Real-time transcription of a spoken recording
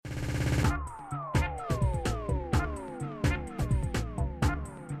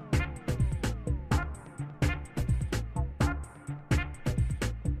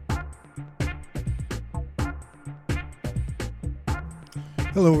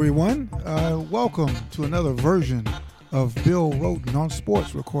Hello, everyone. Welcome to another version of Bill Roden on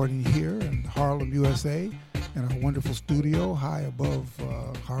Sports, recording here in Harlem, USA, in our wonderful studio high above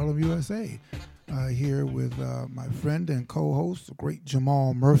Harlem, USA. Here with my friend and co-host, the great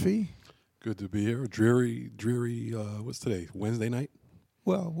Jamal Murphy. Good to be here. Dreary. What's today? Wednesday night.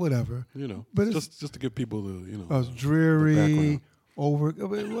 Well, whatever. But just to give people it's dreary.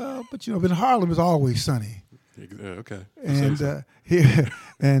 But Harlem is always sunny. Okay. And here,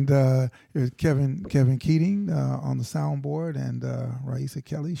 here's Kevin Keating on the soundboard, and Raisa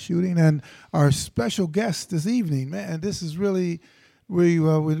Kelly shooting, and our special guest this evening. Man, this is really we've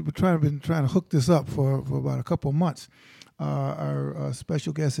been trying to hook this up for about a couple of months. Our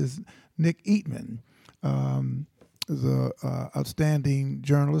special guest is Nick Eatman. Is a outstanding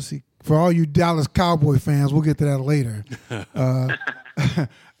journalist. For all you Dallas Cowboy fans, we'll get to that later.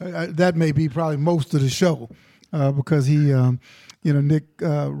 That may be probably most of the show because he, Nick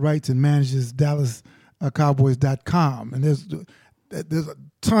writes and manages DallasCowboys.com, and there's a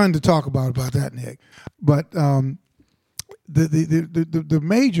ton to talk about that, Nick. But the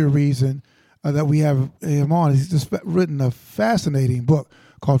major reason that we have him on is he's just written a fascinating book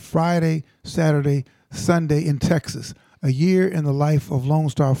called Friday, Saturday, Sunday in Texas, a year in the life of Lone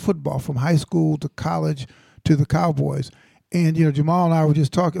Star football, from high school to college to the Cowboys. And, Jamal and I were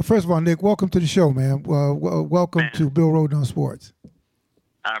just talking. First of all, Nick, welcome to the show, man. Welcome to Bill Roden on Sports.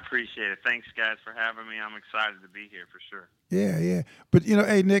 I appreciate it. Thanks, guys, for having me. I'm excited to be here for sure. Yeah. But,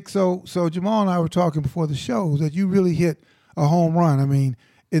 hey, Nick, so Jamal and I were talking before the show that you really hit a home run. I mean,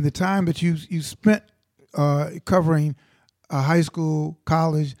 in the time that you spent covering high school,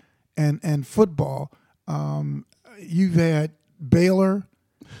 college, and football, you've had Baylor,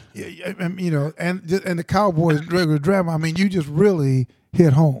 and the Cowboys regular drama. I mean, you just really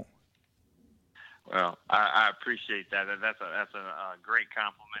hit home. Well, I appreciate that. That's a great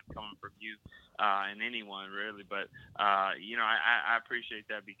compliment coming from you and anyone really. But I appreciate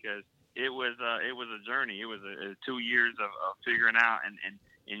that because it was a journey. It was 2 years of figuring out, and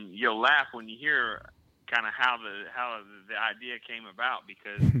you'll laugh when you hear kind of how the idea came about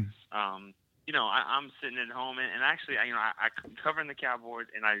because. I'm sitting at home, and actually, I covering the Cowboys,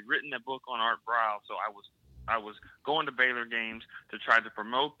 and I written a book on Art Briles, so I was going to Baylor games to try to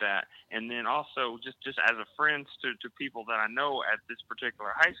promote that, and then also just as a friend to people that I know at this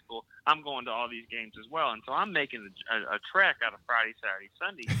particular high school, I'm going to all these games as well, and so I'm making a trek out of Friday, Saturday,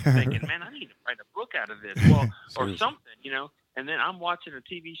 Sunday, thinking, man, I need to write a book out of this, or something, And then I'm watching a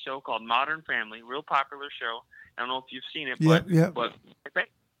TV show called Modern Family, real popular show. I don't know if you've seen it, but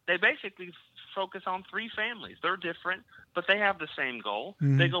they basically focus on three families. They're different, but they have the same goal.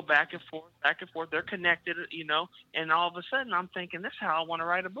 Mm-hmm. They go back and forth. They're connected, and all of a sudden I'm thinking, this is how I want to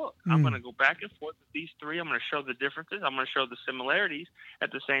write a book. Mm-hmm. I'm going to go back and forth with these three. I'm going to show the differences. I'm going to show the similarities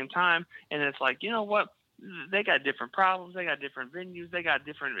at the same time. And it's like, you know what? They got different problems. They got different venues. They got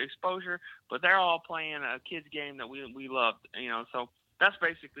different exposure, but they're all playing a kid's game that we loved, So that's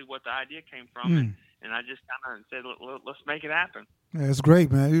basically what the idea came from. Mm-hmm. And I just kind of said, let's make it happen. Yeah, it's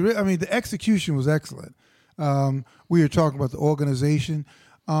great, man. I mean, the execution was excellent. We were talking about the organization,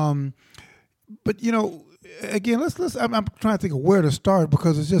 but again, let's. I'm trying to think of where to start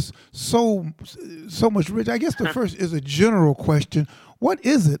because it's just so much rich. I guess the first is a general question: what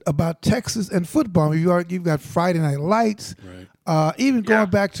is it about Texas and football? I mean, you've got Friday Night Lights. Right. Even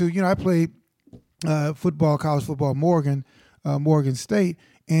going back to I played football, college football, Morgan State,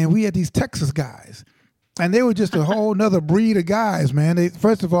 and we had these Texas guys. And they were just a whole nother breed of guys, man.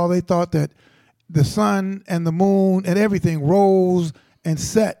 First of all, they thought that the sun and the moon and everything rose and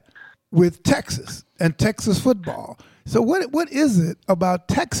set with Texas and Texas football. So what is it about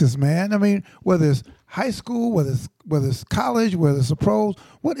Texas, man? I mean, whether it's high school, whether it's college, whether it's the pros,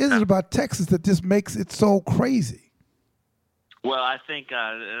 what is it about Texas that just makes it so crazy? Well, I think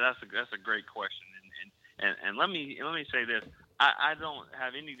that's a great question, and let me say this. I don't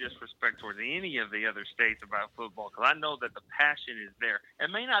have any disrespect towards any of the other states about football because I know that the passion is there.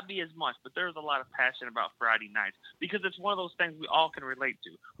 It may not be as much, but there's a lot of passion about Friday nights because it's one of those things we all can relate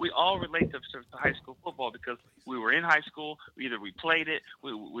to. We all relate to high school football because we were in high school. Either we played it,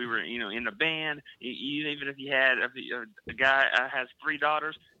 we were in the band. Even if you had a guy has 3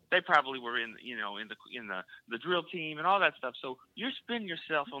 daughters. They probably were in the drill team and all that stuff. So you spend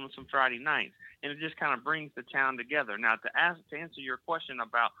yourself on some Friday nights, and it just kind of brings the town together. Now, to answer your question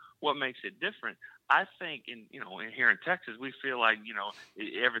about what makes it different, I think here in Texas, we feel like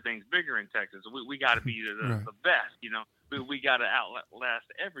everything's bigger in Texas. We got to be the best. We got to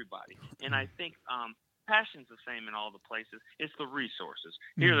outlast everybody, and I think passion's the same in all the places. It's the resources.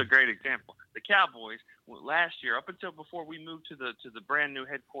 Here's a great example. The Cowboys last year, up until before we moved to the brand new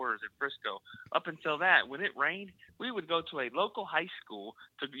headquarters at Frisco, up until that, when it rained, we would go to a local high school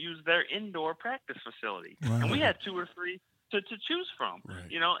to use their indoor practice facility, and we had 2 or 3 to choose from,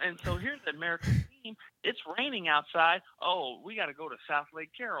 Right. and so here's the American team. It's raining outside. Oh, we got to go to South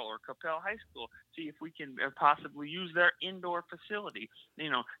Lake Carroll or Capel High School, see if we can possibly use their indoor facility.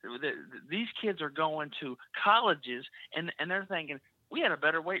 These kids are going to colleges, and they're thinking, we had a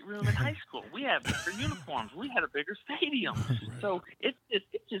better weight room in high school. We had better uniforms. We had a bigger stadium. So it's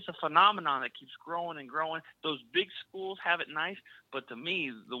just a phenomenon that keeps growing and growing. Those big schools have it nice, but to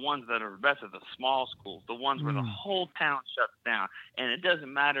me, the ones that are best are the small schools, the ones where the whole town shuts down. And it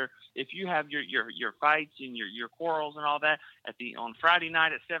doesn't matter if you have your fights and your quarrels and all that on Friday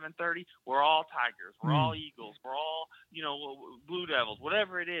night at 7:30. We're all Tigers, we're all Eagles, we're all Blue Devils,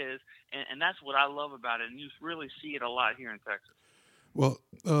 whatever it is, and that's what I love about it. And you really see it a lot here in Texas. Well,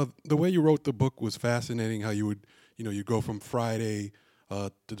 the way you wrote the book was fascinating. How you would, you go from Friday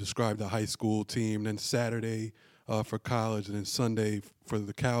to describe the high school team, then Saturday for college, and then Sunday for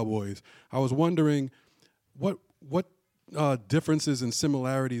the Cowboys. I was wondering, what differences and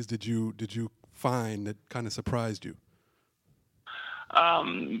similarities did you find that kind of surprised you?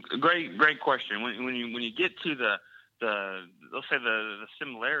 Great question. When you get to the let's say the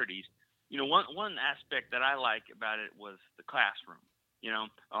similarities, one aspect that I like about it was the classroom.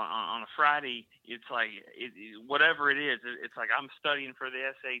 On a Friday, it's like whatever it is. It's like I'm studying for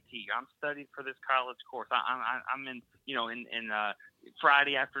the SAT. I'm studying for this college course. I'm in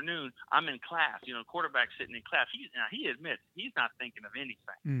Friday afternoon. I'm in class. Quarterback sitting in class. He admits he's not thinking of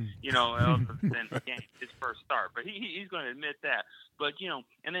anything. Other than the game, his first start. But he's going to admit that. But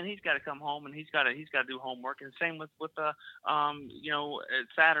and then he's got to come home and he's got to do homework. And same with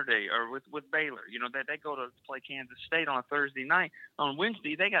Saturday or with Baylor. They go to play Kansas State on a Thursday night. On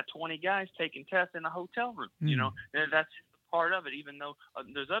Wednesday, they got 20 guys taking tests in a hotel room. And that's just part of it. Even though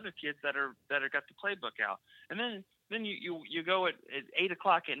there's other kids that are got the playbook out. And then you go at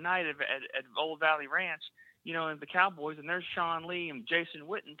 8:00 at night at Old Valley Ranch. And the Cowboys, and there's Sean Lee and Jason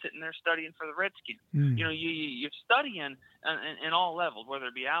Witten sitting there studying for the Redskins. You're studying in all levels, whether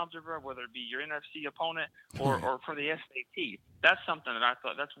it be algebra, whether it be your NFC opponent, or for the SAT. That's something that I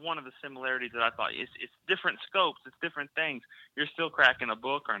thought, that's one of the similarities that I thought. It's different scopes, it's different things. You're still cracking a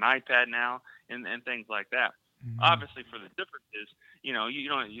book or an iPad now, and things like that. Obviously, for the differences, you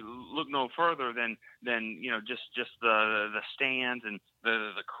look no further than just the stands and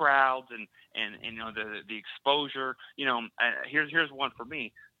the crowds and the exposure. Here's one for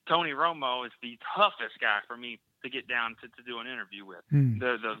me. Tony Romo is the toughest guy for me to get down to do an interview with.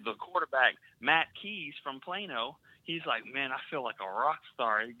 The quarterback Matt Keys from Plano. He's like, man, I feel like a rock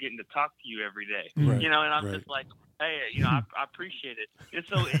star getting to talk to you every day. Right. And I'm just like, hey, I appreciate it. And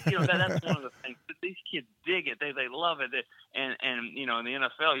so, that's one of the things. These kids dig it. They love it. And in the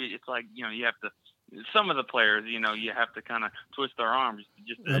NFL, it's like, you have to, some of the players, you have to kind of twist their arms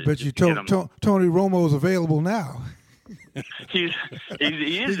just to, I bet you Tony Romo's available now. he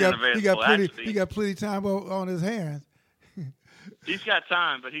is available. He got plenty time on his hands. He's got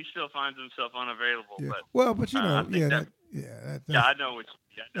time, but he still finds himself unavailable. Yeah. But well, but I know what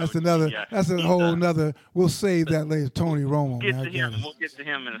that's a whole nother. We'll save that later. Tony Romo. We'll get to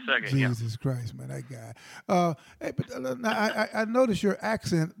him in a second. Jesus Christ, man, that guy. Hey, but I noticed your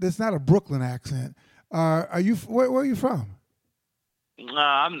accent. It's not a Brooklyn accent. Are you? Where are you from?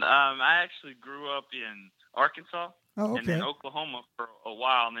 I actually grew up in Arkansas. Oh, okay. And then Oklahoma for a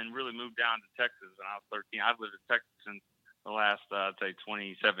while, and then really moved down to Texas when I was 13. I've lived in Texas since the last, I'd say,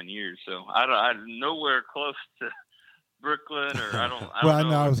 27 years. So I'm nowhere close to Brooklyn, or I don't well, I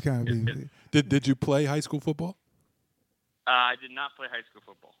know. I was kind of. Did you play high school football? I did not play high school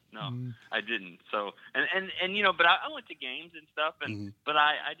football. No, I didn't. So and but I went to games and stuff, and but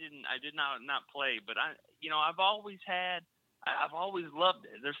I did not play. But I've always loved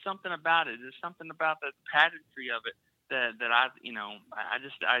it. There's something about it. There's something about the pageantry of it that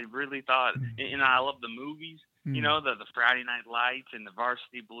I really thought, and I love the movies. The Friday Night Lights and the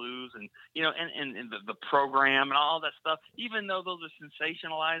Varsity Blues and the program and all that stuff. Even though those are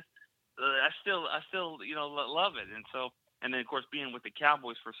sensationalized, I still love it. And so, and then of course being with the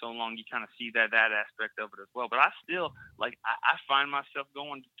Cowboys for so long, you kind of see that aspect of it as well. But I still I find myself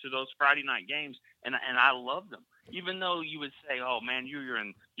going to those Friday night games and I love them. Even though you would say, oh man,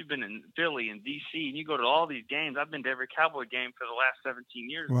 you've been in Philly and DC and you go to all these games. I've been to every Cowboy game for the last 17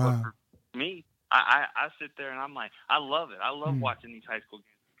 years. Wow. But for me, I sit there and I'm like, I love it. I love watching these high school games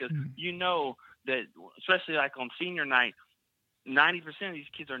because that, especially like on senior night, 90% of these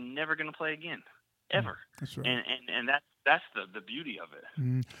kids are never going to play again. ever. That's right. And that's the beauty of it.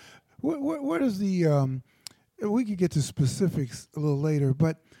 Mm. What is the we could get to specifics a little later,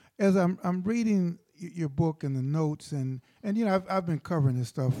 but as I'm reading your book and the notes, and I've been covering this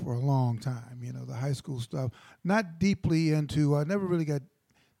stuff for a long time, the high school stuff, not deeply into, I never really got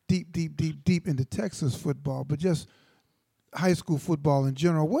deep into Texas football, but just high school football in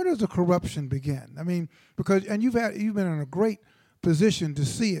general. Where does the corruption begin? I mean, because you've been in a great position to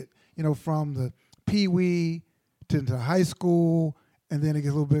see it, from the Pee Wee to the high school, and then it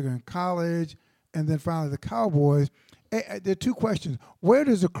gets a little bigger in college, and then finally the Cowboys. There are two questions. Where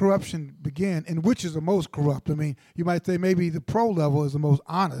does the corruption begin, and which is the most corrupt? I mean, you might say maybe the pro level is the most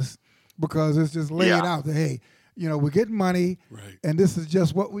honest because it's just laying out that, hey, we're getting money, right, and this is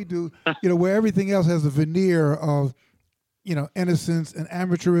just what we do, where everything else has a veneer of, innocence and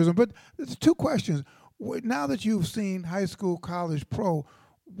amateurism. But there's two questions. Now that you've seen high school, college, pro,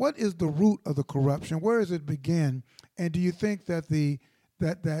 what is the root of the corruption? Where does it begin? And do you think that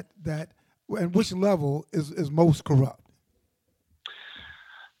and which level is most corrupt?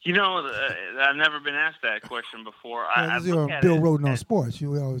 I've never been asked that question before. This is Bill Roden on sports.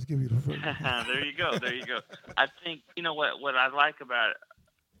 We always give you the first. There you go. I think what I like about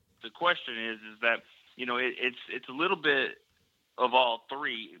the question is that it's a little bit of all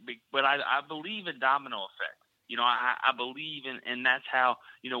three, but I believe in domino effect. I believe in that's how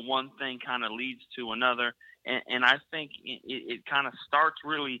one thing kind of leads to another, and I think it kind of starts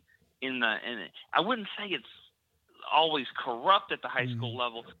really in I wouldn't say it's always corrupt at the high school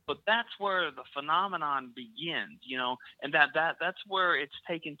level, but that's where the phenomenon begins, and that's where it's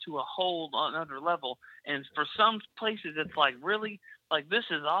taken to a whole another level. And for some places, it's like, really, like, this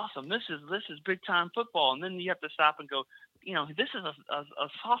is awesome. This is big time football. And then you have to stop and go, this is a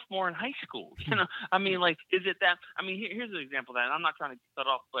sophomore in high school. I mean, like, is it that? I mean, here's an example of that. And I'm not trying to cut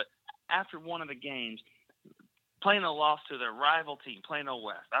off, but after one of the games, Plano lost to their rival team, Plano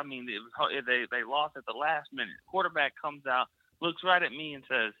West. I mean, they lost at the last minute. Quarterback comes out, looks right at me and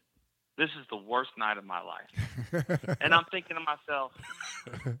says, "This is the worst night of my life." And I'm thinking to myself,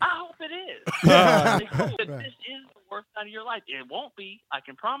 I hope it is. This is the worst night of your life. It won't be, I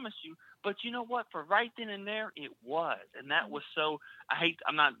can promise you. But you know what? For right then and there, it was. And that was so,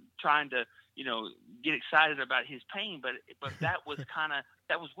 I'm not trying to, get excited about his pain, but that was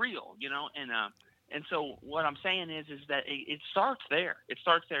that was real, and so what I'm saying is that it starts there. It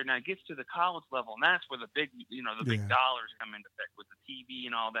starts there. Now it gets to the college level, and that's where the big, big dollars come into effect with the TV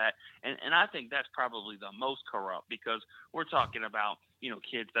and all that. And I think that's probably the most corrupt, because we're talking about,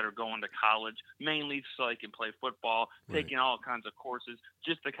 kids that are going to college mainly so they can play football, taking all kinds of courses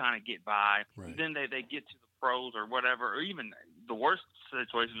just to kind of get by. Right. Then they get to the pros or whatever, or even the worst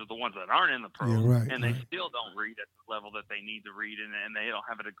situations are the ones that aren't in the pros, and they still don't read at the level that they need to read, and they don't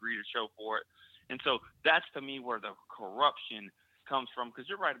have a degree to show for it. And so that's, to me, where the corruption comes from, because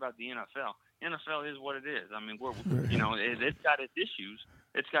you're right about the NFL. NFL is what it is. I mean, it's got its issues.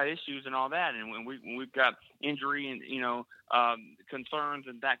 It's got issues and all that, and when we've got injury and concerns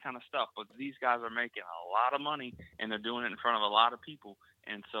and that kind of stuff. But these guys are making a lot of money, and they're doing it in front of a lot of people.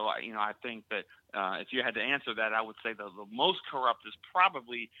 And so I think that if you had to answer that, I would say the most corrupt is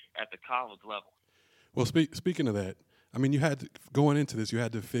probably at the college level. Well, speaking of that, I mean, going into this, you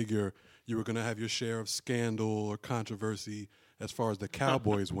had to figure you were going to have your share of scandal or controversy as far as the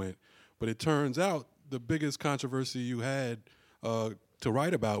Cowboys went. But it turns out the biggest controversy you had to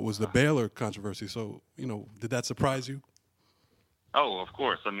write about was the Baylor controversy. So, did that surprise you? Oh, of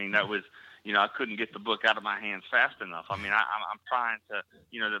course. I mean, that was, I couldn't get the book out of my hands fast enough. I mean, I'm trying to,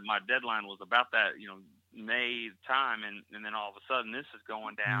 that my deadline was about that, May time, and then all of a sudden this is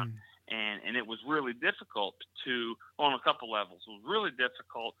going down. And it was really difficult on a couple levels. It was really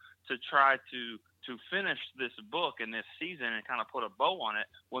difficult to try to finish this book and this season and kind of put a bow on it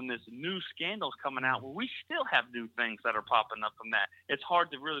when this new scandal's coming out, where we still have new things that are popping up from that. It's hard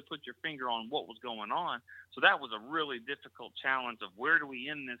to really put your finger on what was going on. So that was a really difficult challenge of, where do we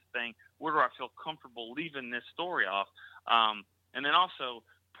end this thing? Where do I feel comfortable leaving this story off? And then also,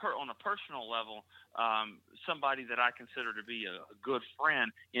 on a personal level, somebody that I consider to be a good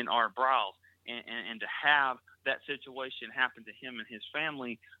friend in Art Briles, and to have that situation happen to him and his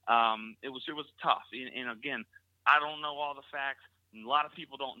family, it was tough. And again, I don't know all the facts. A lot of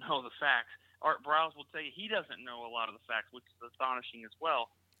people don't know the facts. Art Briles will tell you he doesn't know a lot of the facts, which is astonishing as well.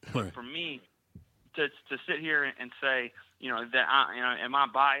 But for me, to sit here and say, that am I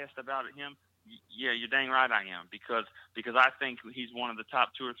biased about him? Yeah, you're dang right I am, because I think he's one of the top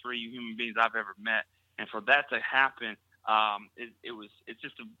 2 or 3 human beings I've ever met, and for that to happen, it's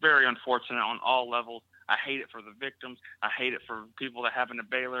just very unfortunate on all levels. I hate it for the victims. I hate it for people that happen to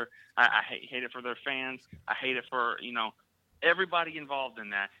Baylor. I hate it for their fans. I hate it for, everybody involved in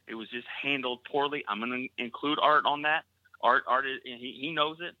that. It was just handled poorly. I'm going to include Art on that. Art, he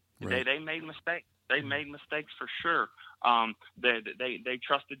knows it. Right. They made mistakes. They made mistakes for sure. They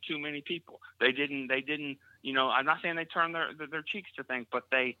trusted too many people. They didn't. I'm not saying they turned their cheeks to things, but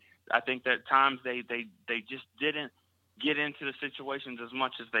I think that at times they just didn't get into the situations as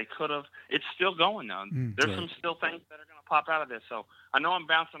much as they could have. It's still going though. There's right. some still things that are going to pop out of this. So I know I'm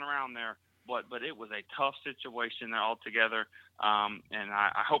bouncing around there, but it was a tough situation altogether. And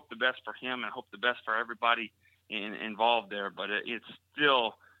I hope the best for him, and I hope the best for everybody involved there. But it's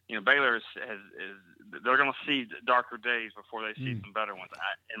still, Baylor is they're going to see darker days before they see some better ones,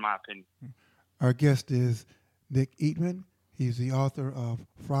 in my opinion. Our guest is Nick Eatman. He's the author of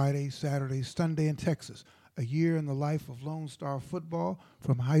Friday, Saturday, Sunday in Texas, A Year in the Life of Lone Star Football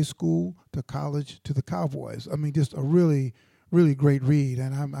from High School to College to the Cowboys. I mean, just a really, really great read,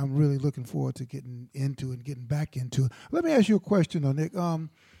 and I'm really looking forward to getting into it and getting back into it. Let me ask you a question, though, Nick. For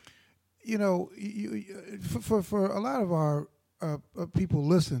a lot of our people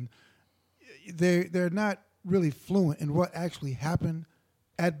listen, they're not really fluent in what actually happened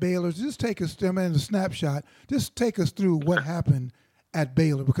at Baylor. Just take us, in a snapshot. Just take us through what happened at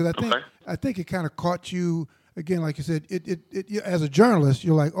Baylor, because I think it kind of caught you again, like you said. It as a journalist,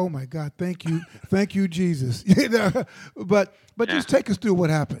 you're like, oh my God, thank you, Jesus. But just take us through what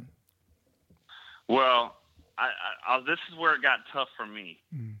happened. Well, this is where it got tough for me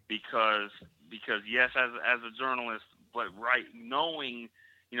because yes, as a journalist, but knowing.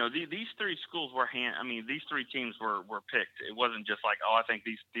 These three schools were these three teams were picked. It wasn't just like, I think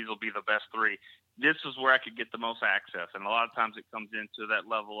these will be the best three. This is where I could get the most access, and a lot of times it comes into that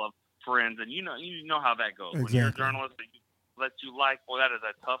level of friends, and you know how that goes. Exactly. When you're a journalist that you like, well, that is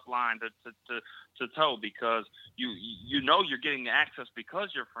a tough line to toe, because you're getting the access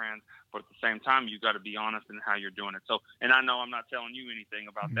because you're friends, but at the same time you got to be honest in how you're doing it. So, and I know I'm not telling you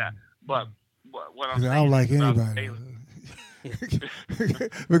anything about that, but what I'm saying, I don't like anybody.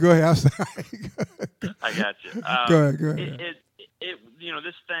 But go ahead. I'm sorry. I got you. Go ahead.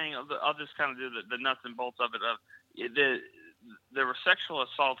 This thing. I'll just kind of do the nuts and bolts of it. There were sexual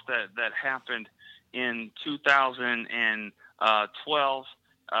assaults that happened in 2012,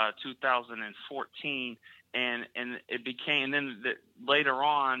 2014, and it became. And then later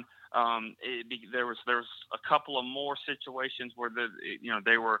on, there was a couple of more situations where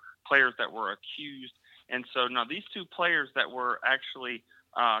they were players that were accused. And so now these two players that were actually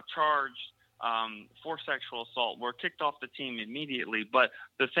charged for sexual assault were kicked off the team immediately. But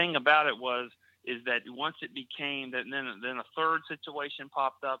the thing about it is that once it became that, then a third situation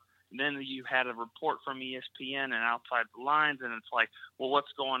popped up. And then you had a report from ESPN and Outside the Lines, and it's like, well,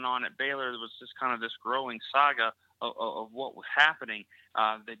 what's going on at Baylor? There was just kind of this growing saga of what was happening.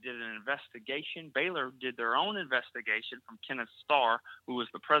 They did an investigation. Baylor did their own investigation from Kenneth Starr, who was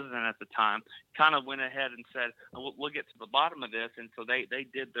the president at the time, kind of went ahead and said, we'll get to the bottom of this. And so they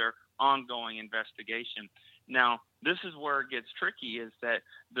did their ongoing investigation. Now, this is where it gets tricky, is that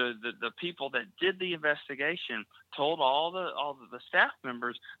the people that did the investigation told all the staff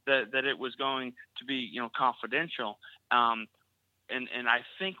members that it was going to be, confidential. And I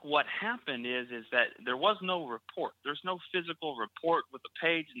think what happened is that there was no report. There's no physical report with a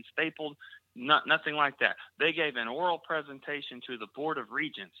page and stapled, nothing like that. They gave an oral presentation to the Board of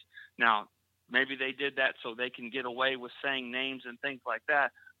Regents. Now, maybe they did that so they can get away with saying names and things like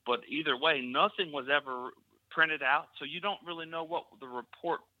that. But either way, nothing was ever printed out, so you don't really know what the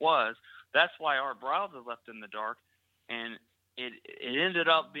report was. That's why Art Briles is left in the dark, and it ended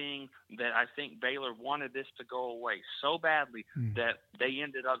up being that I think Baylor wanted this to go away so badly that they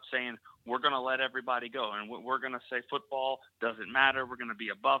ended up saying, we're going to let everybody go, and we're going to say football doesn't matter. We're going to be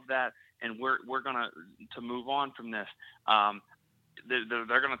above that, and we're going to move on from this.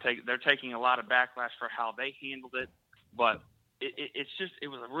 They're taking a lot of backlash for how they handled it, but it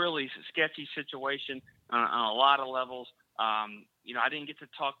was a really sketchy situation on a lot of levels. I didn't get to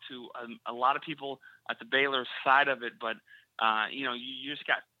talk to a lot of people at the Baylor side of it, but you just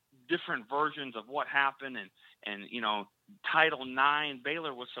got different versions of what happened, and Title IX.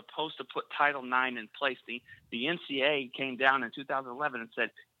 Baylor was supposed to put Title IX in place. The NCAA came down in 2011 and said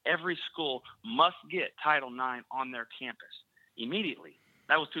every school must get Title IX on their campus immediately.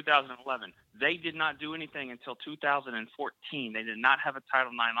 That was 2011. They did not do anything until 2014. They did not have a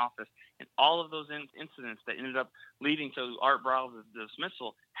Title IX office. And all of those incidents that ended up leading to Art Briles'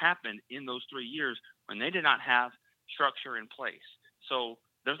 dismissal happened in those 3 years when they did not have structure in place. So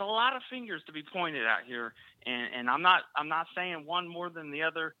there's a lot of fingers to be pointed out here. And I'm not saying one more than the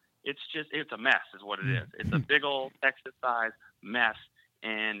other. it's a mess, is what it is. It's a big old Texas-sized mess,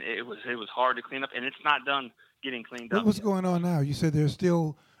 and it was hard to clean up, and it's not done getting cleaned up. What's going on now? You said there's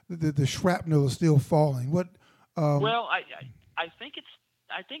still the shrapnel is still falling. What? Well, I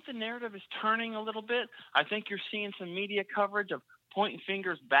think the narrative is turning a little bit. I think you're seeing some media coverage of pointing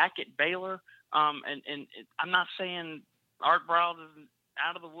fingers back at Baylor. And I'm not saying Art Briles isn't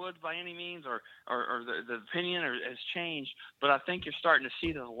out of the woods by any means, or the opinion has changed, but I think you're starting to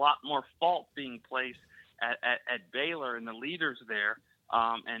see there's a lot more fault being placed at Baylor and the leaders there,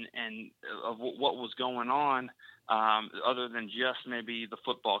 and of what was going on, other than just maybe the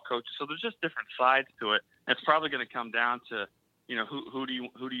football coaches. So there's just different sides to it. It's probably going to come down to, who do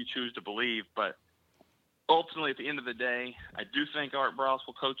you choose to believe, but ultimately, at the end of the day, I do think Art Briles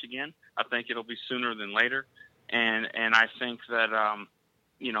will coach again. I think it'll be sooner than later, and I think that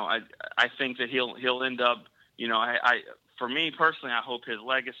I think that he'll end up. For me personally, I hope his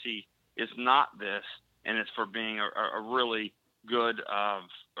legacy is not this, and it's for being a really good, a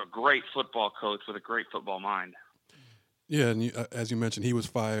great football coach with a great football mind. Yeah, and as you mentioned, he was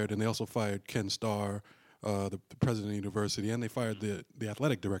fired, and they also fired Ken Starr, the president of the university, and they fired the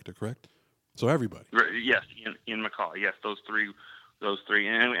athletic director, correct? So everybody. Yes, Ian McCaw. Yes, those three,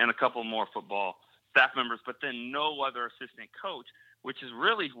 and a couple more football staff members, but then no other assistant coach, which is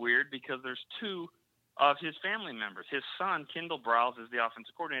really weird because there's two of his family members. His son, Kendall Briles, is the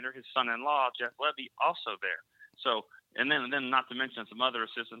offensive coordinator. His son-in-law, Jeff Levy, also there. So, and then not to mention some other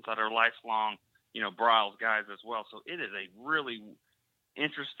assistants that are lifelong, Briles guys as well. So it is a really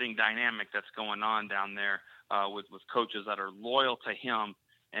interesting dynamic that's going on down there with coaches that are loyal to him.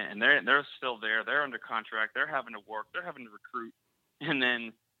 And they're still there. They're under contract. They're having to work. They're having to recruit. And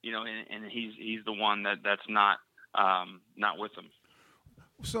then and he's the one that's not with them.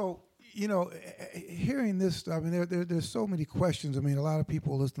 So hearing this stuff, I mean, there's so many questions. I mean, a lot of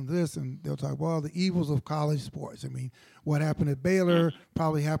people listen to this and they'll talk, well, the evils of college sports. I mean, what happened at Baylor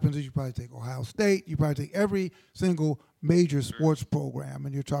probably happens is you probably take Ohio State. You probably take every single major sports program,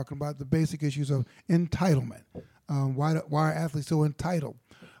 and you're talking about the basic issues of entitlement. Why are athletes so entitled?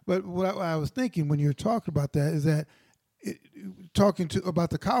 But what I was thinking when you're talking about that is that talking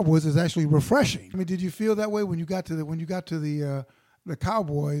about the Cowboys is actually refreshing. I mean, did you feel that way when you got to the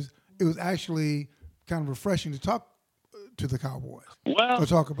Cowboys? It was actually kind of refreshing to talk to the Cowboys. Well, or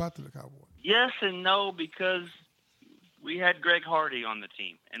talk about the Cowboys. Yes and no, because we had Greg Hardy on the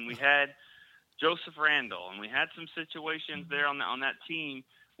team, and we had Joseph Randall, and we had some situations there on that team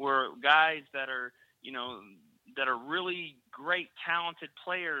where guys that are really great, talented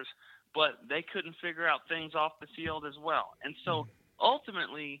players, but they couldn't figure out things off the field as well. And so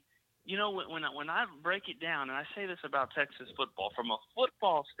ultimately, when I break it down, and I say this about Texas football, from a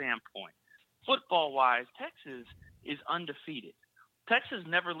football standpoint, football-wise, Texas is undefeated. Texas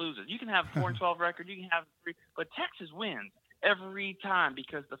never loses. You can have 4-12 record, you can have 3, but Texas wins every time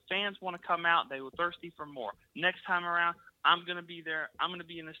because the fans want to come out. They were thirsty for more. Next time around, I'm going to be there. I'm going to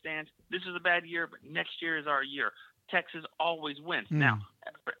be in the stands. This is a bad year, but next year is our year. Texas always wins. Now,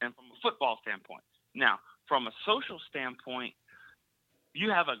 and from a football standpoint. Now, from a social standpoint, you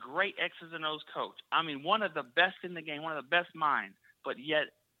have a great X's and O's coach. I mean, one of the best in the game, one of the best minds, but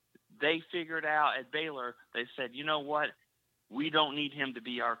yet they figured out at Baylor, they said, you know what? We don't need him to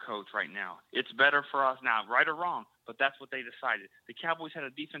be our coach right now. It's better for us now, right or wrong, but that's what they decided. The Cowboys had a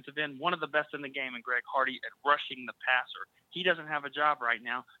defensive end, one of the best in the game, and Greg Hardy at rushing the passer. He doesn't have a job right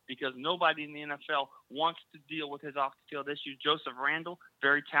now because nobody in the NFL wants to deal with his off-the-field issues. Joseph Randall,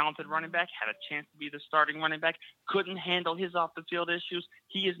 very talented running back, had a chance to be the starting running back, couldn't handle his off-the-field issues.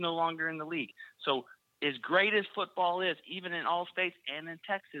 He is no longer in the league. So as great as football is, even in all states and in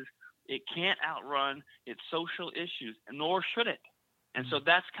Texas, it can't outrun its social issues, nor should it. And so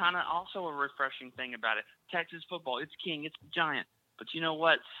that's kind of also a refreshing thing about it. Texas football, it's king, it's giant. But you know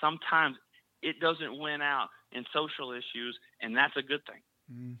what? Sometimes it doesn't win out in social issues, and that's a good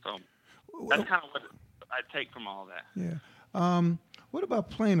thing. So that's kind of what I take from all that. Yeah. What about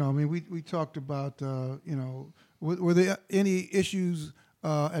Plano? I mean, we talked about, were there any issues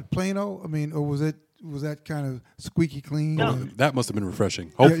at Plano? I mean, or was that kind of squeaky clean? No. That must have been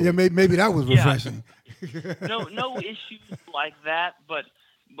refreshing. Hopefully. Yeah, maybe that was refreshing. No issues like that, but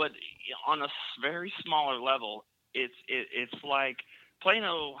on a very smaller level, it's like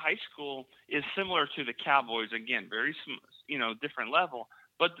Plano High School is similar to the Cowboys. Again, very different level.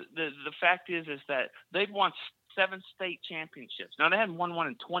 But the fact is that they've won 7 state championships. Now they hadn't won one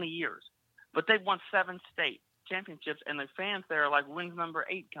in 20 years, but they've won 7 state championships, and the fans there are like, when's number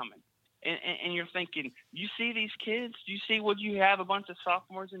 8 coming? And you're thinking, you see these kids, you see what you have, a bunch of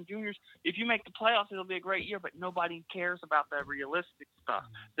sophomores and juniors. If you make the playoffs, it'll be a great year, but nobody cares about that realistic stuff.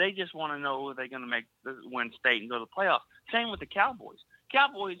 They just want to know who they're going to win state and go to the playoffs. Same with the Cowboys.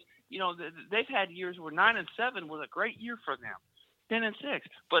 Cowboys, they've had years where 9-7 was a great year for them. 10-6,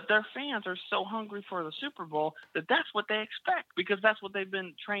 but their fans are so hungry for the Super Bowl that that's what they expect, because that's what they've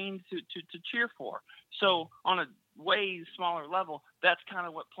been trained to cheer for. So on a way smaller level, that's kind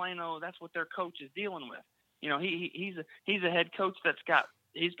of what Plano, that's what their coach is dealing with. He's a head coach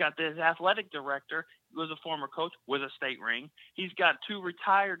he's got this athletic director who was a former coach with a state ring. He's got 2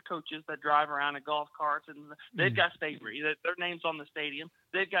 retired coaches that drive around in golf carts, and they've got state ring. Their names on the stadium.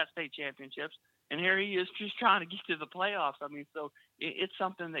 They've got state championships. And here he is just trying to get to the playoffs. I mean, so it's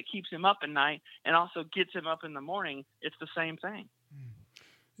something that keeps him up at night and also gets him up in the morning. It's the same thing.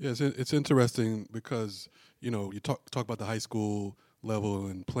 Yes, it's interesting because, you talk about the high school level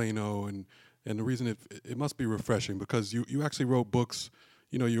in Plano, and the reason it must be refreshing because you actually wrote books.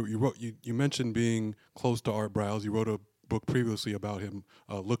 You mentioned being close to Art Briles. You wrote a book previously about him,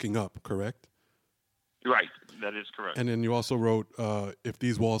 Looking Up, correct? Right, that is correct. And then you also wrote If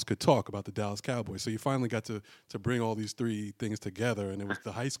These Walls Could Talk, about the Dallas Cowboys. So you finally got to bring all these 3 things together, and it was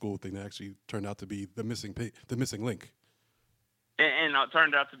the high school thing that actually turned out to be the missing link. And it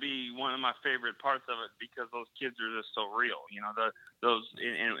turned out to be one of my favorite parts of it because those kids are just so real.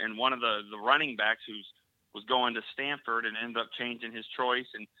 And one of the running backs was going to Stanford and ended up changing his choice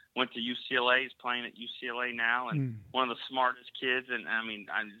and went to UCLA. He's playing at UCLA now, and one of the smartest kids. And I mean,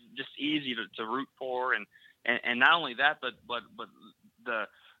 just easy to root for. And not only that, but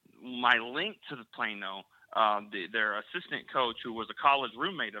my link to the Plano, their assistant coach, who was a college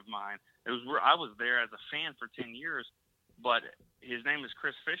roommate of mine. I was there as a fan for 10 years, but his name is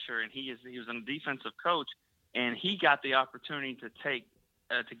Chris Fisher, and he was a defensive coach, and he got the opportunity to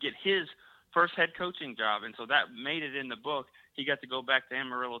get his first head coaching job, and so that made it in the book. He got to go back to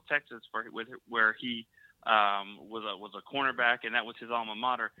Amarillo, Texas, where he was a cornerback, and that was his alma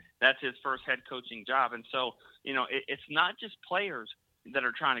mater. That's his first head coaching job, and so it's not just players that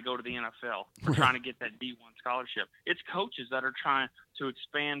are trying to go to the NFL or trying to get that D1 scholarship. It's coaches that are trying to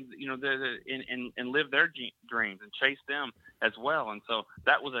expand, and live their dreams and chase them as well. And so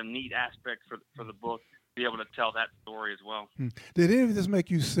that was a neat aspect for the book, to be able to tell that story as well. Did any of this make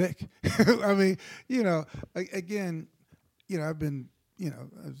you sick? I mean, again, I've been, I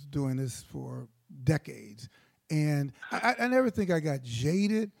was doing this for decades, and I never think I got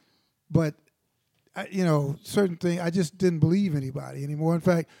jaded, but certain things, I just didn't believe anybody anymore. In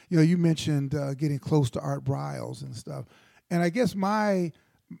fact, you mentioned getting close to Art Briles and stuff. And I guess my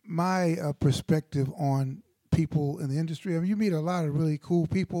perspective on people in the industry, I mean, you meet a lot of really cool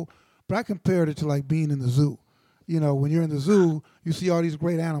people, but I compared it to like being in the zoo. When you're in the zoo, you see all these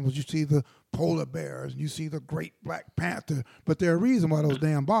great animals. You see the polar bears, and you see the great Black Panther, but there's a reason why those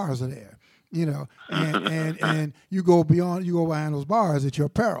damn bars are there. And you go behind those bars at your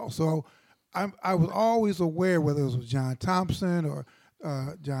peril. So I was always aware, whether it was with John Thompson or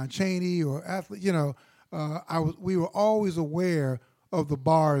John Chaney or athlete, we were always aware of the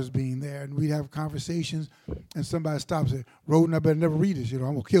bars being there, and we'd have conversations, and somebody stops it, Roden, I better never read this, I'm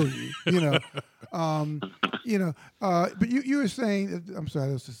gonna kill you, But you were saying, I'm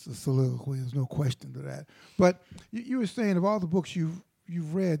sorry, that's just a soliloquy. There's no question to that. But you were saying, of all the books you've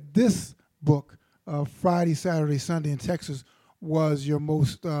read, this book, Friday, Saturday, Sunday in Texas, was your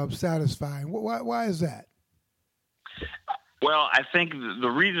most satisfying. Why is that? Well, I think the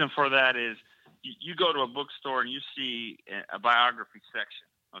reason for that is you go to a bookstore and you see a biography section.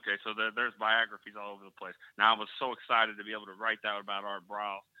 Okay, so there's biographies all over the place. Now, I was so excited to be able to write that about Art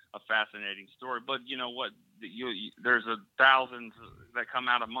Briles, a fascinating story. But you know what? There's thousands that come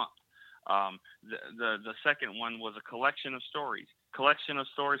out a month. The second one was a collection of stories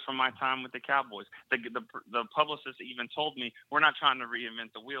from my time with the Cowboys. The publicist even told me, we're not trying to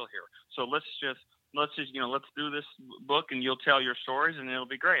reinvent the wheel here. So let's do this book, and you'll tell your stories, and it'll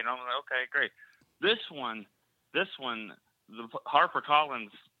be great. And I'm like, okay, great. This one, the HarperCollins,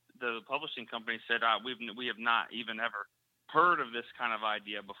 the publishing company, said we have not even ever heard of this kind of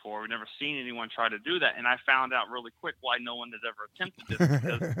idea before. We've never seen anyone try to do that, and I found out really quick why no one has ever attempted this,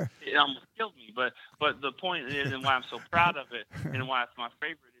 because it almost killed me. But the point is, and why I'm so proud of it, and why it's my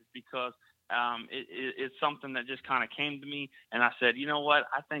favorite, is because it's something that just kind of came to me, and I said, you know what,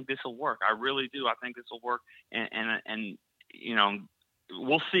 I think this will work. I really do. I think this will work, and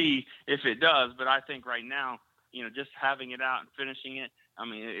we'll see if it does. But I think right now, just having it out and finishing it, I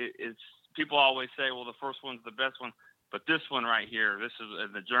mean, it's people always say, well, the first one's the best one. But this one right here, this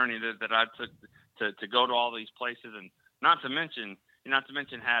is the journey that I took to go to all these places, and not to mention, not to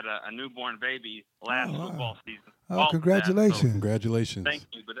mention had a newborn baby last wow. football season. Oh, All of that. congratulations. Congratulations. Thank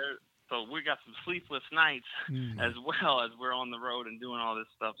you. But so we got some sleepless nights as well as we're on the road and doing all this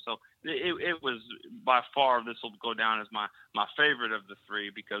stuff. So it was by far, this will go down as my favorite of the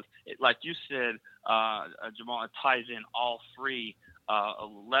three because, like you said, Jamal, it ties in all three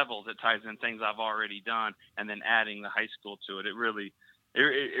levels. It ties in things I've already done and then adding the high school to it. It really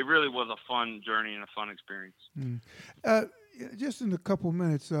was a fun journey and a fun experience. Just in a couple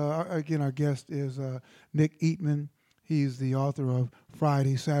minutes, again, our guest is Nick Eatman. He's the author of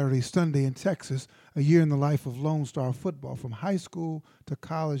Friday, Saturday, Sunday in Texas, A Year in the Life of Lone Star Football, from high school to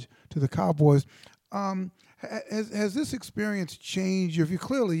college to the Cowboys. Has this experience changed you?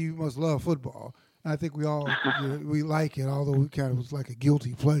 Clearly, you must love football. I think we all we like it, although we kind of was like a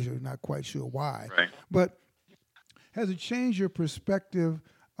guilty pleasure, not quite sure why. Right. But has it changed your perspective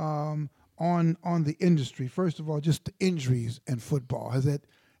on the industry? First of all, just the injuries in football. Has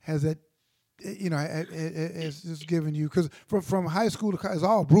that it's just given you, because from high school to college, it's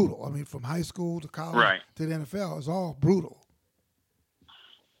all brutal. I mean, from high school to college to the NFL, it's all brutal.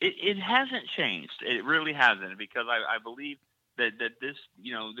 It hasn't changed. It really hasn't, because I believe that this,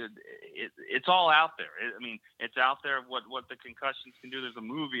 it's all out there. It's out there what the concussions can do. There's a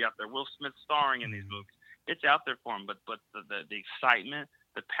movie out there, Will Smith starring in these movies. It's out there for them, but the excitement,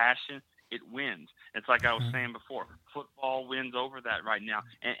 the passion, it wins. It's like I was saying before, football wins over that right now,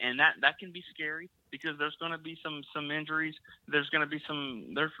 and that can be scary because there's going to be some injuries. There's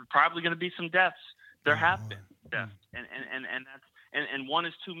probably going to be some deaths. There have been deaths, and one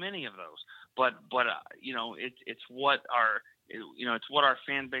is too many of those. But it's what our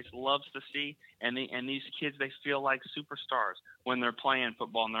fan base loves to see, and these kids, they feel like superstars when they're playing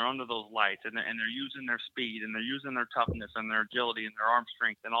football and they're under those lights and they're using their speed and they're using their toughness and their agility and their arm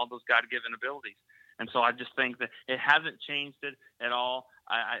strength and all those God-given abilities. And so I just think that it hasn't changed it at all.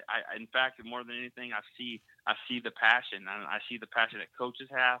 I in fact, more than anything, I see the passion. I see the passion that coaches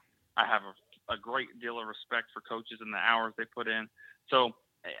have. I have a great deal of respect for coaches and the hours they put in. So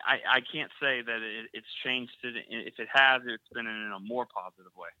I can't say that it's changed it. If it has, it's been in a more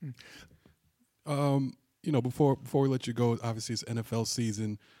positive way. Before we let you go, obviously it's NFL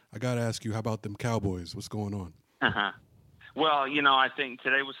season. I got to ask you, how about them Cowboys? What's going on? Well, I think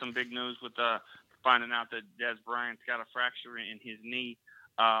today was some big news with finding out that Dez Bryant's got a fracture in his knee,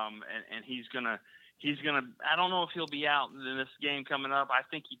 and he's gonna. I don't know if he'll be out in this game coming up. I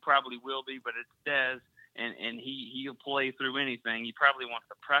think he probably will be, but it's Dez. And he'll play through anything. He probably wants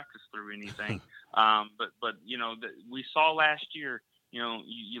to practice through anything. But we saw last year.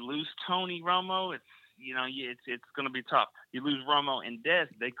 You lose Tony Romo. It's going to be tough. You lose Romo and Dez.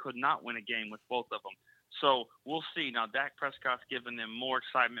 They could not win a game with both of them. So we'll see. Now Dak Prescott's giving them more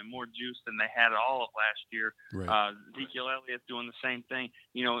excitement, more juice than they had all of last year. Right. Ezekiel Elliott's doing the same thing.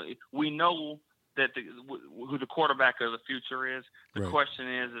 We know that who the quarterback of the future is. The question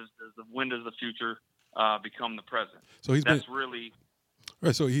is when does the future become the present? So he's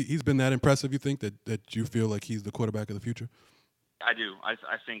been that impressive. You think that you feel like he's the quarterback of the future? I do. I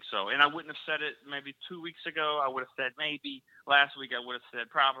think so. And I wouldn't have said it maybe 2 weeks ago. I would have said maybe last week. I would have said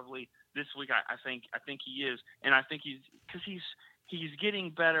probably this week. I think he is, and I think he's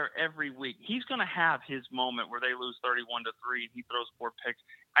getting better every week. He's going to have his moment where they lose 31-3 and he throws 4 picks.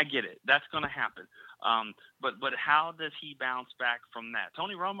 I get it. That's going to happen. But how does he bounce back from that?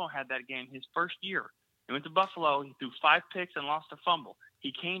 Tony Romo had that game his first year. He went to Buffalo. He threw 5 picks and lost a fumble.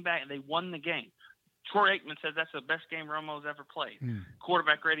 He came back and they won the game. Troy Aikman says that's the best game Romo's ever played.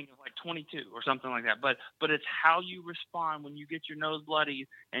 Quarterback rating is like 22 or something like that. But it's how you respond when you get your nose bloody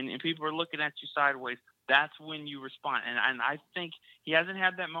and people are looking at you sideways. That's when you respond. And I think he hasn't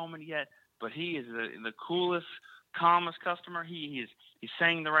had that moment yet, but he is the coolest, calmest customer. He's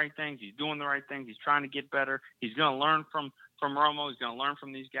saying the right things. He's doing the right things. He's trying to get better. He's going to learn from Romo. He's going to learn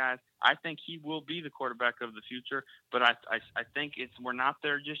from these guys. I think he will be the quarterback of the future, but I think we're not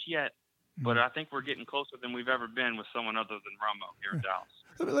there just yet. But I think we're getting closer than we've ever been with someone other than Romo here in Dallas.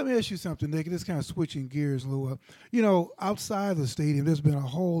 Let me ask you something, Nick. This kind of switching gears a little. Outside the stadium, there's been a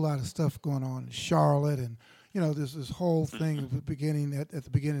whole lot of stuff going on in Charlotte, and there's this whole thing at the beginning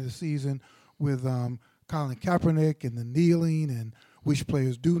of the season with Colin Kaepernick and the kneeling and which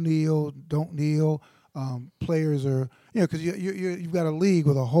players do kneel, don't kneel. Players are because you've got a league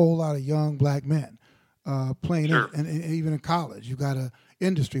with a whole lot of young black men playing, sure. and even in college, you've got a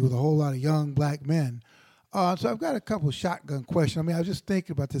industry with a whole lot of young black men. So I've got a couple of shotgun questions. I mean, I was just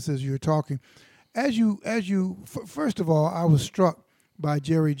thinking about this as you were talking. First of all, I was struck by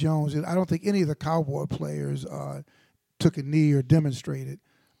Jerry Jones. I don't think any of the Cowboy players took a knee or demonstrated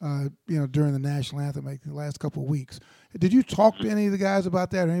during the national anthem, like the last couple of weeks. Did you talk to any of the guys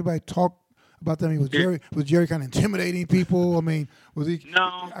about that, or anybody talk about that? I mean, was Jerry kind of intimidating people? I mean, was he?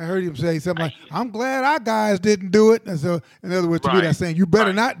 No. I heard him say something like, "I'm glad our guys didn't do it." And so, in other words, to me, that's saying you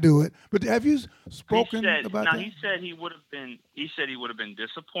better not do it. But have you spoken about that? He said he would have been. He said he would have been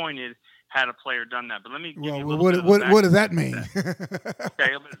disappointed had a player done that. But let me give you a little what does that mean?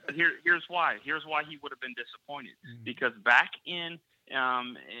 Okay, but here's why. Here's why he would have been disappointed. Because back in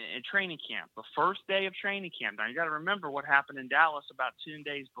training camp, the first day of training camp. Now you got to remember what happened in Dallas about 10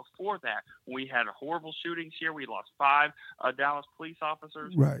 days before that. We had horrible shootings here. We lost 5 Dallas police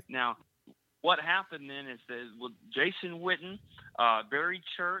officers. Right. Now, what happened then is that with Jason Witten, Barry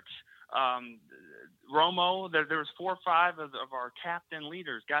Church, Romo, there was 4 or 5 of our captain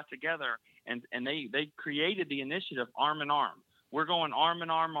leaders got together and they created the initiative Arm in Arm. We're going arm in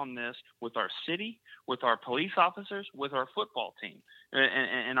arm on this with our city, with our police officers, with our football team,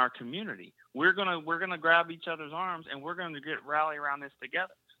 and our community. We're gonna grab each other's arms and we're going to rally around this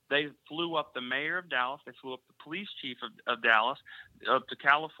together. They flew up the mayor of Dallas. They flew up the police chief of Dallas up to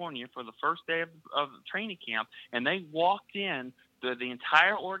California for the first day of training camp, and they walked in the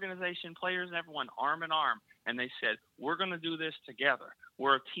entire organization, players and everyone, arm in arm, and they said, "We're going to do this together.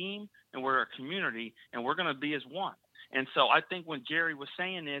 We're a team and we're a community, and we're going to be as one." And so I think what Jerry was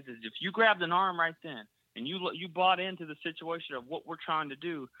saying is if you grabbed an arm right then and you bought into the situation of what we're trying to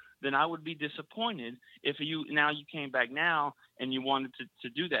do, then I would be disappointed if you came back now and you wanted to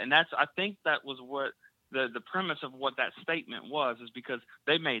do that. And I think that was what the premise of what that statement was, is because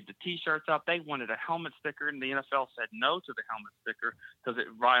they made the T-shirts up. They wanted a helmet sticker, and the NFL said no to the helmet sticker because it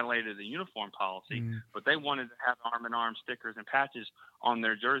violated the uniform policy. But they wanted to have arm-in-arm stickers and patches on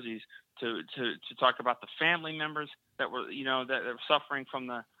their jerseys to talk about the family members that were that were suffering from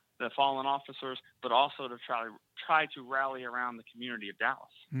the fallen officers, but also to try to rally around the community of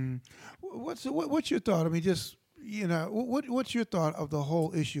Dallas. What's your thought? I mean, just what's your thought of the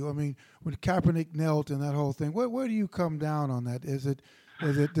whole issue? I mean, when Kaepernick knelt and that whole thing, where do you come down on that? Does it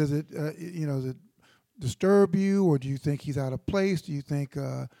disturb you, or do you think he's out of place? Do you think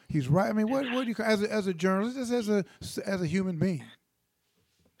he's right? I mean, where do you, as a journalist, just as a human being?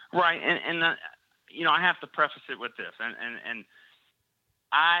 Right, and I have to preface it with this, and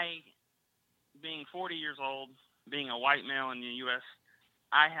I, being 40 years old, being a white male in the U.S.,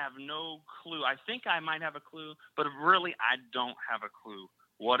 I have no clue. I think I might have a clue, but really I don't have a clue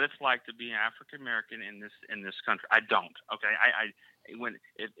what it's like to be an African American in this country. I don't. Okay,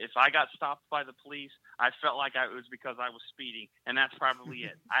 if I got stopped by the police, I felt like it was because I was speeding, and that's probably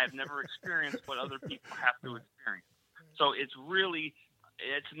it. I have never experienced what other people have to experience. So it's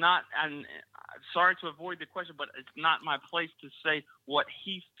not. I'm sorry to avoid the question, but it's not my place to say what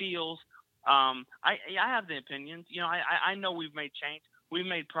he feels. I have the opinions. I know we've made change. We've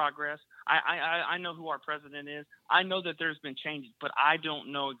made progress. I know who our president is. I know that there's been changes, but I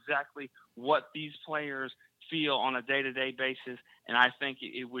don't know exactly what these players feel on a day-to-day basis. And I think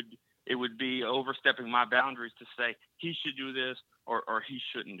it would be overstepping my boundaries to say he should do this or he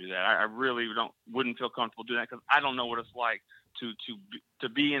shouldn't do that. I really wouldn't feel comfortable doing that because I don't know what it's like to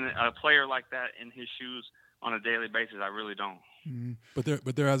be in a player like that in his shoes on a daily basis. I really don't. Mm-hmm.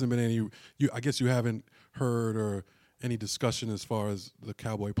 But there hasn't been any. I guess you haven't heard or any discussion as far as the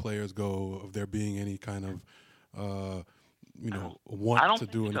Cowboy players go of there being any kind of want to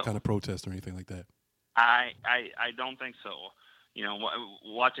do any kind of protest or anything like that. I don't think so.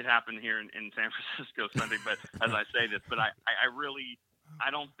 Watch it happen here in San Francisco Sunday. But as I say this, but I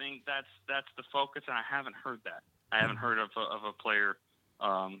don't think that's the focus, and I haven't heard that. I haven't heard of a player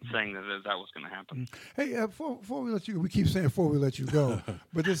saying that was going to happen. Hey, before we let you, we keep saying before we let you go,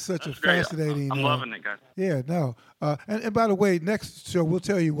 but this is such a fascinating. I'm loving it, guys. Yeah, no. And by the way, next show we'll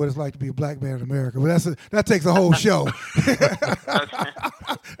tell you what it's like to be a black man in America. But that takes a whole show.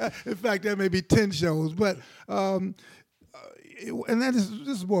 In fact, there may be 10 shows. But and then this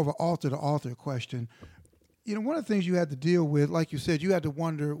is more of an author-to-author question. One of the things you had to deal with, like you said, you had to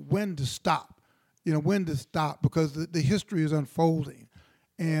wonder when to stop. When to stop because the history is unfolding.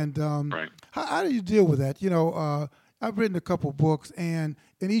 And right. How do you deal with that? I've written a couple books, and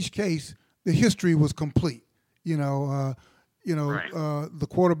in each case, the history was complete. Right. The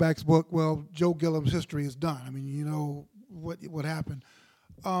quarterback's book. Well, Joe Gilliam's history is done. I mean, what happened.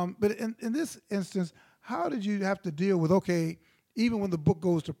 But in this instance, how did you have to deal with? Okay, even when the book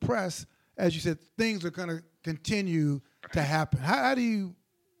goes to press, as you said, things are going to continue to happen. How do you?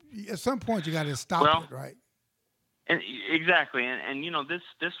 At some point, you got to stop it, right? And exactly, and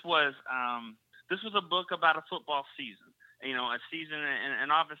this was a book about a football season, a season,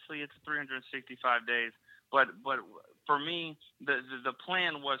 and obviously it's 365 days. But for me, the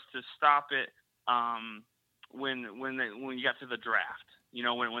plan was to stop it when you got to the draft. You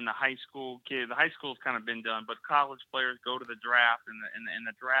know, when the high school's kind of been done, but college players go to the draft, and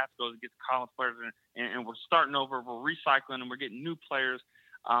the draft goes against college players, and we're starting over, we're recycling, and we're getting new players.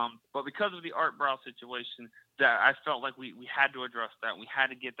 But because of the Art Briles situation, that I felt like we had to address that. We had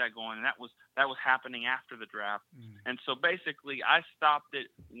to get that going, and that was happening after the draft. And so basically, I stopped it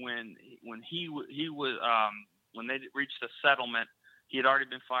when he was when they reached a settlement. He had already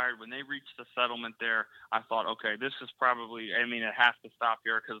been fired. When they reached the settlement there, I thought, okay, this is probably, I mean, it has to stop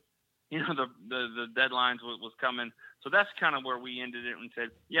here because, you know, the deadlines was coming. So that's kind of where we ended it and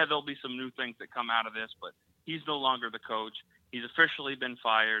said, yeah, there'll be some new things that come out of this, but he's no longer the coach. He's officially been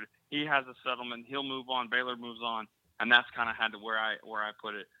fired. He has a settlement. He'll move on. Baylor moves on. And that's kind of had to where I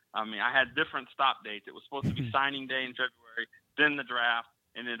put it. I mean, I had different stop dates. It was supposed to be signing day in February, then the draft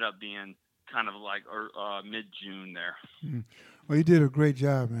ended up being kind of like mid-June there. Well, you did a great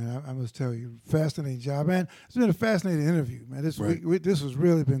job, man. I must tell you, fascinating job, man. It's been a fascinating interview, man. This has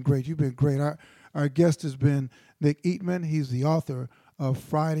really been great. You've been great. Our guest has been Nick Eatman. He's the author of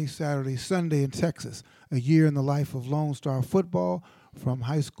Friday, Saturday, Sunday in Texas: A Year in the Life of Lone Star Football, from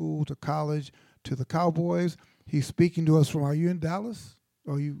high school to college to the Cowboys. He's speaking to us from. Are you in Dallas?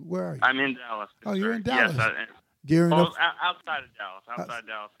 Where are you? I'm in Dallas. Oh, you're in Dallas. Yes, gearing up. Outside of Dallas,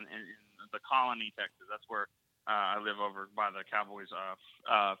 Dallas, in the Colony, Texas. That's where I live, over by the Cowboys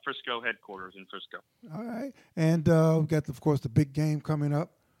Frisco headquarters in Frisco. All right, and we've got, of course, the big game coming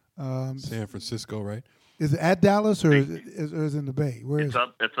up. San Francisco, right? Is it at Dallas or is it in the Bay? Where it's is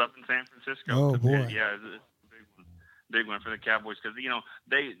up? It's up in San Francisco. Oh boy, yeah, it's a big one for the Cowboys because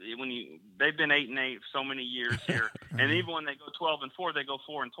they've been 8-8 so many years here, and even when they go 12-4, they go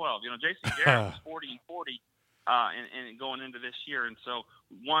 4-12. You know, Jason Garrett was 40-40. And going into this year, and so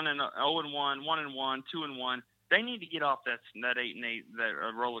 0-1, 1-1, 2-1. They need to get off that 8-8 that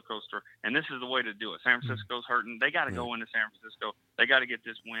roller coaster, and this is the way to do it. San Francisco's hurting. They got to go into San Francisco. They got to get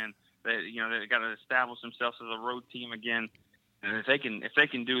this win. They got to establish themselves as a road team again. And if they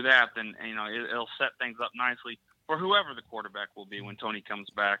can do that, then it'll set things up nicely for whoever the quarterback will be when Tony comes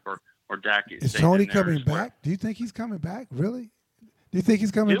back or Dak. Is Tony coming back? Do you think he's coming back? Really? Do you think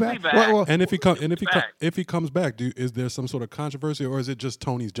he's coming back? Well, and if he comes back, is there some sort of controversy, or is it just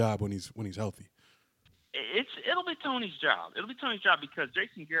Tony's job when he's healthy? It'll be Tony's job. It'll be Tony's job because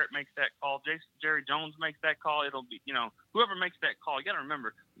Jason Garrett makes that call. Jerry Jones makes that call. It'll be whoever makes that call. You got to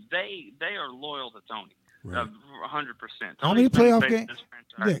remember they are loyal to Tony, 100%. How many playoff games?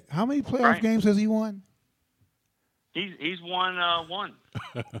 Nick, how many playoff games has he won? He's won one,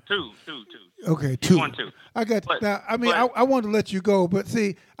 two. Okay, two. He's won two. I got now. I mean, I wanted to let you go, but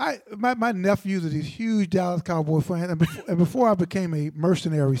see, my nephews are these huge Dallas Cowboy fans, and before I became a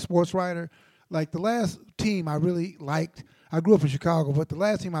mercenary sports writer, like the last team I really liked. I grew up in Chicago, but the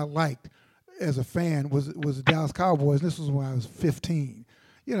last team I liked as a fan was the Dallas Cowboys. And this was when I was 15.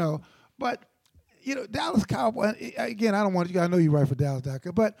 But Dallas Cowboys. Again, I don't want you. I know you write for Dallas,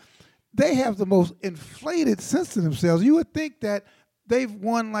 but they have the most inflated sense of themselves. You would think that they've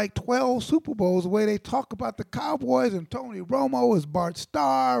won like 12 Super Bowls the way they talk about the Cowboys and Tony Romo as Bart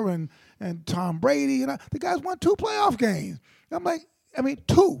Starr and Tom Brady. The guys won 2 playoff games. I'm like,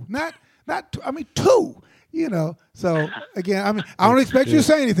 two, not two. I mean, 2. So again, I don't expect you to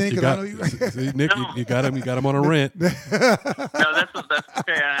say anything because I know you. See, Nick, you got him on a rant. No, that's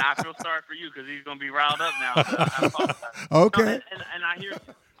okay. I feel sorry for you because he's going to be riled up now. Okay. No, and I hear.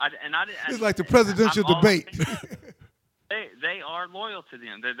 It's like the presidential debate. They are loyal to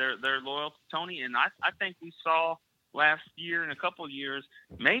them. They're loyal to Tony, and I think we saw last year and a couple of years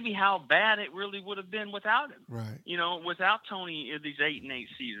maybe how bad it really would have been without him. Right. Without Tony in these 8-8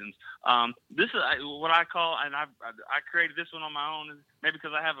 seasons. This is what I call, and I created this one on my own, maybe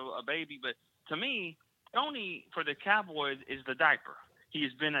because I have a baby, but to me, Tony for the Cowboys is the diaper. He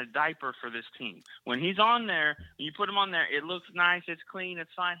has been a diaper for this team. When he's on there, when you put him on there, it looks nice, it's clean,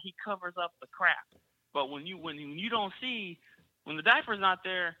 it's fine. He covers up the crap. But when you don't see, when the diaper's not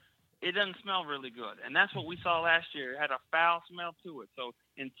there, it doesn't smell really good. And that's what we saw last year. It had a foul smell to it. So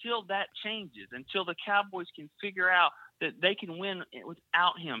until that changes, until the Cowboys can figure out that they can win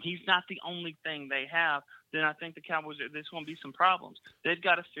without him, he's not the only thing they have, then I think the Cowboys, there's going to be some problems. They've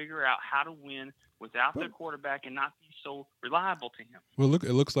got to figure out how to win without their quarterback and not be so reliable to him. Well,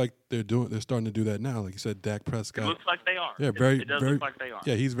 it looks like they're starting to do that now. Like you said, Dak Prescott. It looks like they are. Yeah, it does look like they are.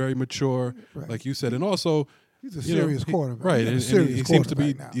 Yeah, he's very mature, like you said, and also he's a serious quarterback. Right, and he seems to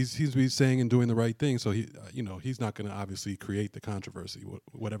be now. he seems to be saying and doing the right thing. So he's not going to obviously create the controversy,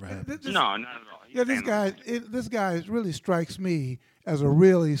 whatever happens. No, not at all. Yeah, this guy really strikes me as a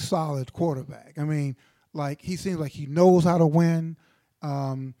really solid quarterback. I mean, like he seems like he knows how to win.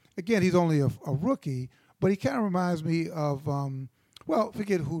 Again, he's only a rookie, but he kind of reminds me of,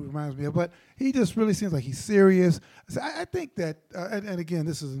 forget who reminds me of, but he just really seems like he's serious. So I think that, and again,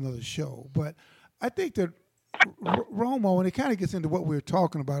 this is another show, but I think that Romo, and it kind of gets into what we were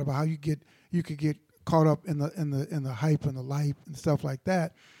talking about how you could get caught up in the hype and the life and stuff like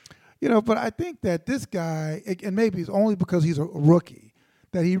that, But I think that this guy, and maybe it's only because he's a rookie,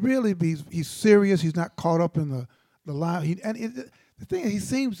 that he's serious. He's not caught up in the line. The thing is, he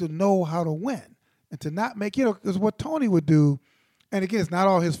seems to know how to win and to not make, because what Tony would do, and again, it's not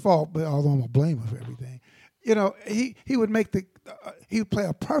all his fault, but although I'm gonna blame him for everything, he would he would play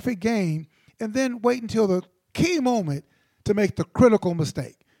a perfect game and then wait until the key moment to make the critical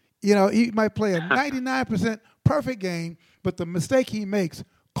mistake. He might play a 99% perfect game, but the mistake he makes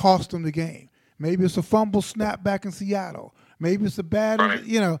cost him the game. Maybe it's a fumble snap back in Seattle. Maybe it's a bad,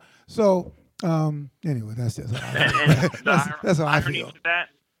 right. So anyway, that's just that's how I feel.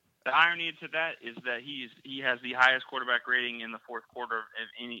 The irony to that is that he has the highest quarterback rating in the fourth quarter of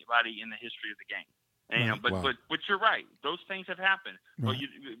anybody in the history of the game. And, but you're right; those things have happened. Right.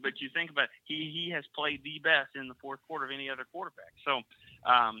 But you think about he has played the best in the fourth quarter of any other quarterback. So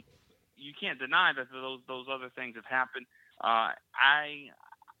you can't deny that those other things have happened. I'm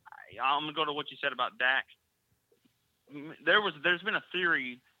gonna go to what you said about Dak. There's been a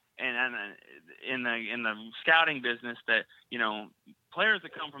theory and in the scouting business that players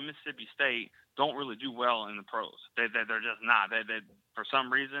that come from Mississippi State don't really do well in the pros. They're just not. They for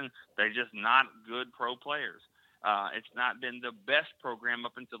some reason they're just not good pro players. It's not been the best program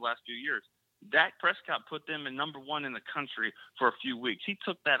up until the last few years. Dak Prescott put them in number one in the country for a few weeks. He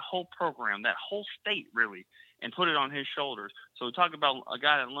took that whole program, that whole state really, and put it on his shoulders. So we talk about a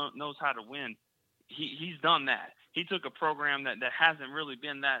guy that knows how to win. He's done that. He took a program that hasn't really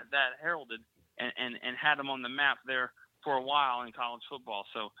been that heralded and had them on the map there for a while in college football.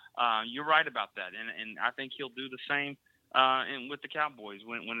 So you're right about that, and I think he'll do the same with the Cowboys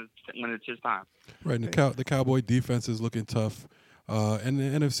when it's his time. Right, and the Cowboy defense is looking tough, and the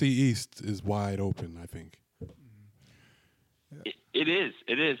NFC East is wide open, I think. It is.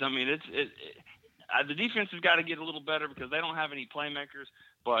 I mean, the defense has got to get a little better because they don't have any playmakers.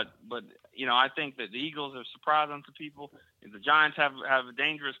 But I think that the Eagles are surprising to people. The Giants have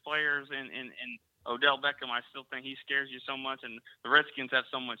dangerous players in Odell Beckham. I still think he scares you so much, and the Redskins have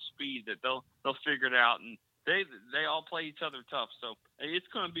so much speed that they'll figure it out. And they all play each other tough. So it's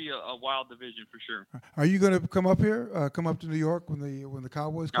going to be a wild division for sure. Are you going to come up here? Come up to New York when the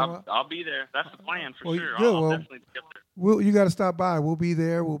Cowboys come up? I'll be there. That's the plan for sure. Good. I'll definitely be up there. You got to stop by. We'll be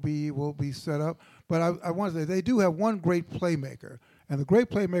there. We'll be set up. But I want to say they do have one great playmaker, and the great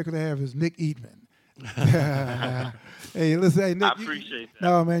playmaker they have is Nick Eatman. Hey, listen, Nick. I appreciate that.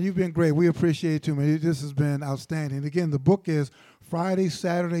 No, man, you've been great. We appreciate it too, man. This has been outstanding. And again, the book is Friday,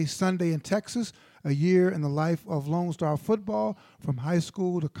 Saturday, Sunday in Texas: A Year in the Life of Lone Star Football, from high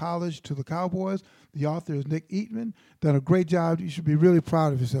school to college to the Cowboys. The author is Nick Eatman. Done a great job. You should be really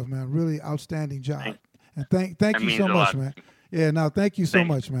proud of yourself, man. Really outstanding job. And thank you so much, man. Yeah, no, thank you so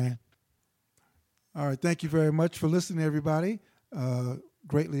much, man. All right, thank you very much for listening, everybody.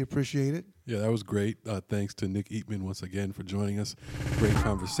 Greatly appreciate it. Yeah, that was great. Thanks to Nick Eatman once again for joining us. Great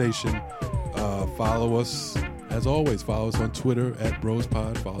conversation. Follow us, as always. Follow us on Twitter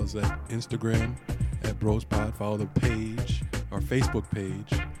 @BrosPod. Follow us at Instagram @BrosPod. Follow the page, our Facebook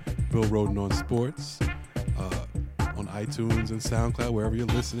page, Bill Rhoden on Sports, on iTunes and SoundCloud, wherever you're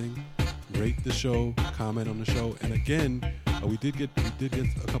listening. Rate the show, comment on the show, and again, we did get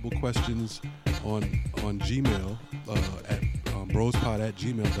a couple questions on Gmail at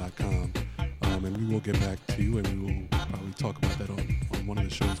brospod@gmail.com, and we will get back to you, and we will probably talk about that on one of the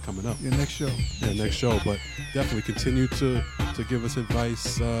shows coming up. Your next show. Yeah, next show. But definitely continue to give us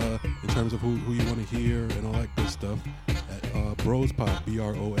advice in terms of who you want to hear and all that good stuff at brospod,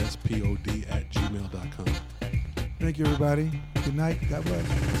 BROSPOD @gmail.com. Thank you, everybody. Good night. God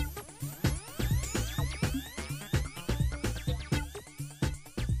bless.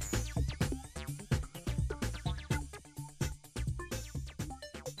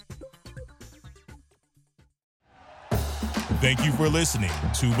 Thank you for listening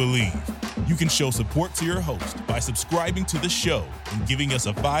to Believe. You can show support to your host by subscribing to the show and giving us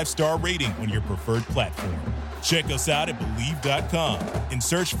a 5-star rating on your preferred platform. Check us out at Believe.com and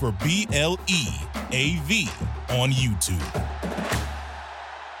search for BLEAV on YouTube.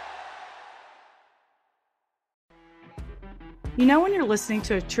 You know when you're listening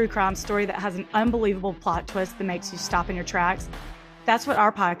to a true crime story that has an unbelievable plot twist that makes you stop in your tracks? That's what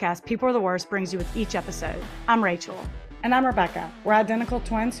our podcast, People Are the Worst, brings you with each episode. I'm Rachel. And I'm Rebecca. We're identical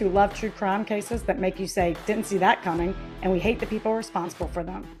twins who love true crime cases that make you say, didn't see that coming, and we hate the people responsible for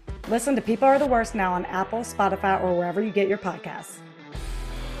them. Listen to People Are the Worst now on Apple, Spotify, or wherever you get your podcasts.